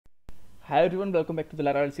Hi everyone, welcome back to the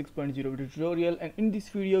Laravel 6.0 video tutorial, and in this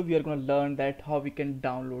video we are going to learn that how we can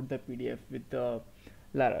download the PDF with the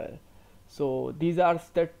Laravel. So these are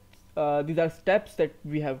steps that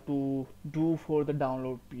we have to do for the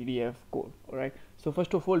download PDF code. Alright, so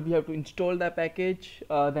first of all we have to install the package,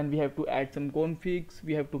 then we have to add some configs,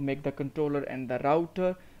 we have to make the controller and the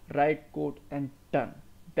router, write code and done.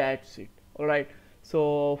 That's it. Alright,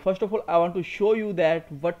 so first of all I want to show you that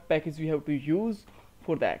what package we have to use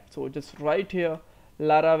for that. So just write here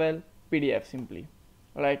Laravel PDF simply.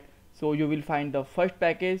 Alright, so you will find the first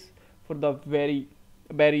package for the very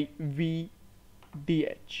VDH.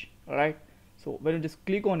 Alright, so when you just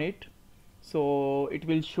click on it, so it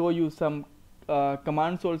will show you some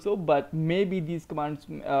commands also, but maybe these commands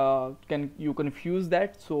can you confuse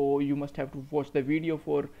that, so you must have to watch the video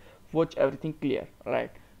for watch everything clear. Alright,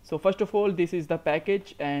 so first of all this is the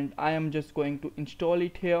package and I am just going to install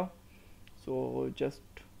it here. So just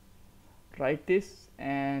write this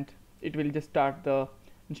and it will just start the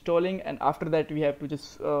installing, and after that we have to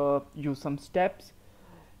just use some steps,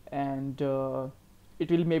 and it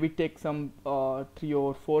will maybe take some 3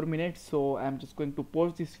 or 4 minutes. So I'm just going to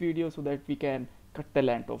pause this video so that we can cut the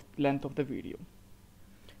length of the video.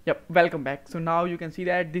 Yep, welcome back. So now you can see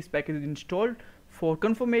that this package is installed. For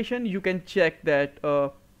confirmation you can check that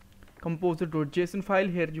composer.json file.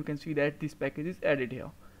 Here you can see that this package is added here.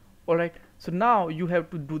 Alright, so now you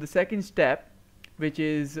have to do the second step, which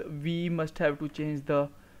is we must have to change the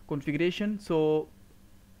configuration. So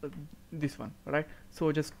this one. Alright,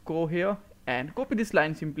 so just go here and copy this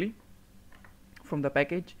line simply from the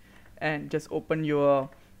package and just open your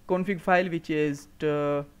config file, which is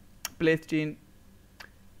placed in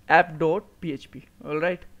app.php.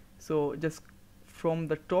 Alright, so just from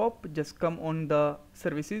the top just come on the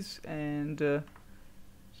services and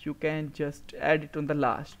you can just add it on the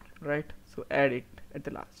last. Right, so add it at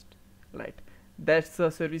the last. Right, that's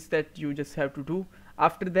the service that you just have to do.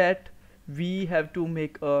 After that we have to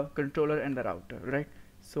make a controller and the router. Right,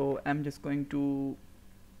 so I'm just going to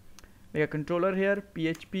make a controller here,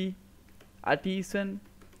 php artisan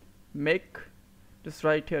make, just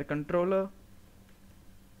write here controller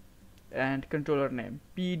and controller name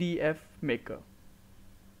pdf maker.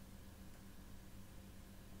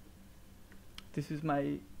 This is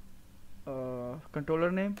my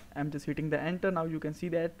controller name. I'm just hitting the enter. Now you can see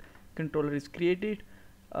that controller is created.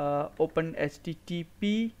 Open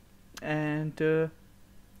http and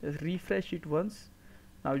just refresh it once.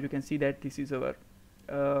 Now you can see that this is our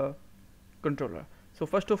controller. So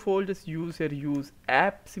first of all just use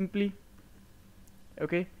app simply.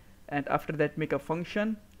 Okay, and after that make a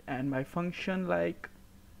function, and my function like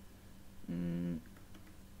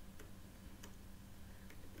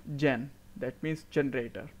gen, that means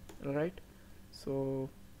generator. Alright, so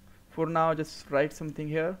for now just write something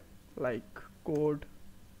here like code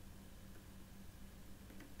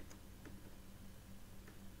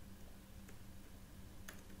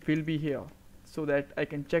will be here, so that I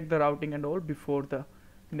can check the routing and all before the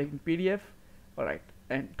making PDF. Alright,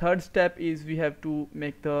 and third step is we have to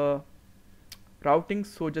make the routing.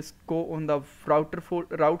 So just go on the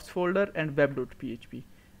routes folder and web.php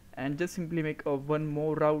and just simply make a one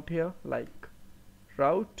more route here like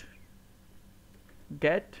route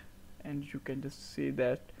get, and you can just say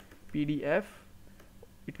that PDF.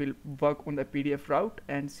 It will work on the PDF route,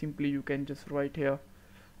 and simply you can just write here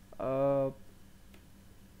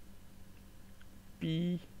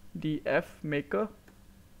PDF maker.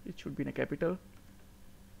 It should be in a capital.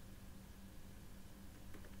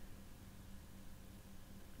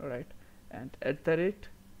 Alright, and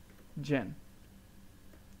 @gen.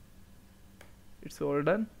 It's all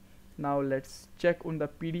done. Now let's check on the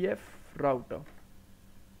PDF router.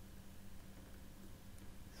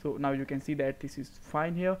 So now you can see that this is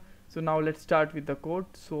fine here. So now let's start with the code.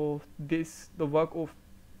 So the work of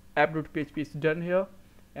app.php is done here,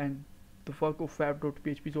 and the work of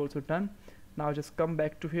web.php is also done. Now just come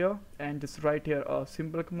back to here and just write here a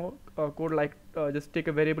simple code like just take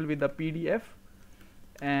a variable with the PDF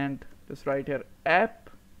and just write here app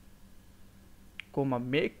comma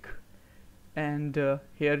make, and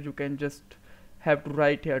here you can just have to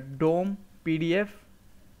write here dom PDF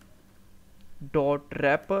dot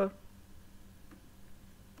wrapper.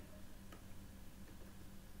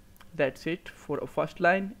 That's it for a first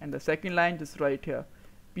line, and the second line just write here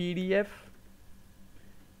PDF,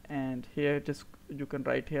 and here just you can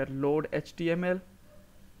write here load HTML.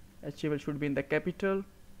 HTML should be in the capital,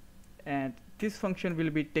 and this function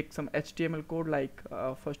will be take some HTML code like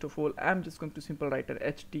first of all I'm just going to simple write an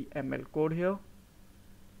HTML code here,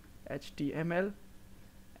 HTML,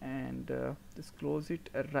 and just close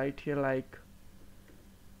it and write here like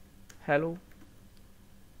hello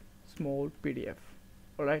small PDF.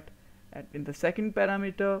 Alright, and in the second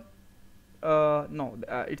parameter, no,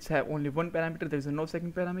 it's have only one parameter, there is no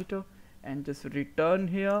second parameter, and just return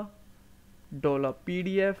here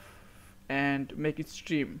 $PDF and make it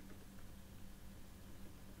stream.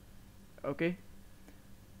 Okay,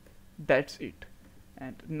 that's it.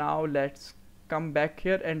 And now let's come back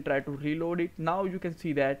here and try to reload it. Now you can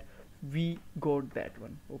see that we got that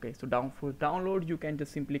one. Okay, so for download you can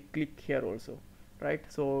just simply click here also, right?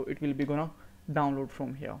 So it will be gonna download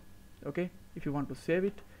from here. Okay, if you want to save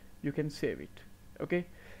it, you can save it. Okay,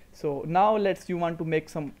 so now you want to make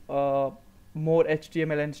some more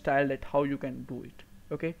HTML and style, that how you can do it.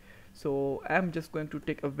 Okay, so I'm just going to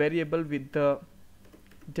take a variable with the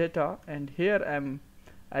data, and here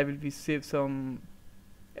I will be save some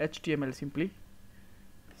HTML simply.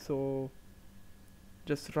 So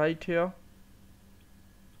just write here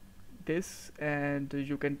this, and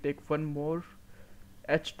you can take one more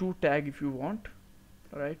h2 tag if you want.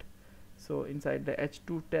 Alright, so inside the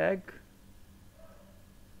h2 tag,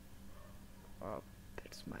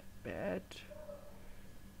 that's my bad,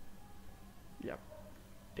 yeah,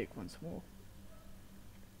 take once more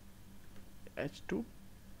h2,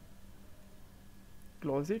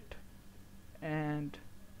 close it, and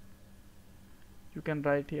you can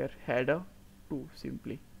write here header 2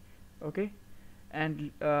 simply. Okay,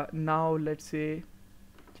 and now let's say,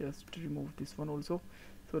 just remove this one also.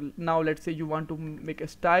 So now let's say you want to make a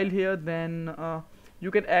style here, then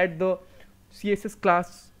you can add the CSS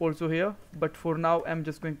class also here, but for now I'm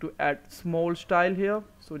just going to add small style here.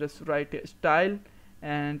 So just write a style,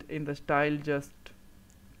 and in the style just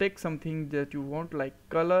take something that you want, like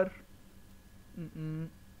color. You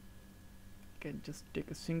can just take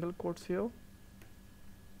a single quotes here,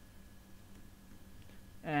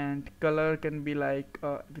 and color can be like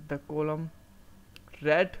with the column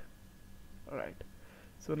red. Alright,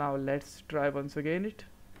 so now let's try once again it.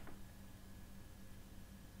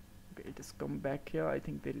 Okay, just come back here. I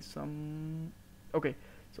think there is some, okay,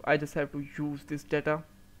 so I just have to use this data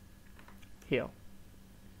here.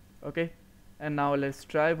 Okay, and now let's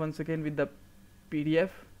try once again with the PDF.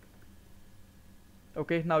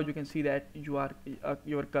 Okay, now you can see that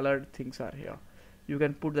your colored things are here. You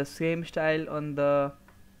can put the same style on the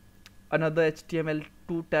another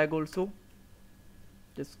HTML2 tag also.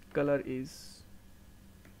 Just color is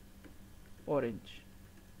orange.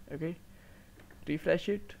 Okay, refresh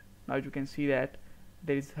it. Now you can see that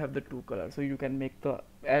have the two colors. So you can make the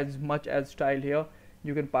as much as style here.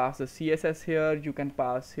 You can pass the CSS here, you can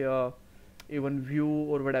pass here even view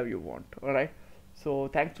or whatever you want. Alright, so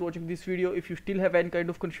thanks for watching this video. If you still have any kind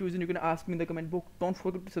of confusion, you can ask me in the comment box. Don't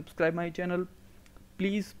forget to subscribe my channel.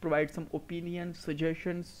 Please provide some opinions,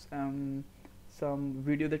 suggestions, some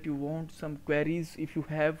video that you want, some queries if you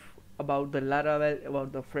have about the Laravel,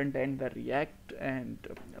 about the front end, the React, and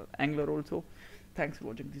Angular also. Thanks for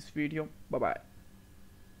watching this video. Bye bye.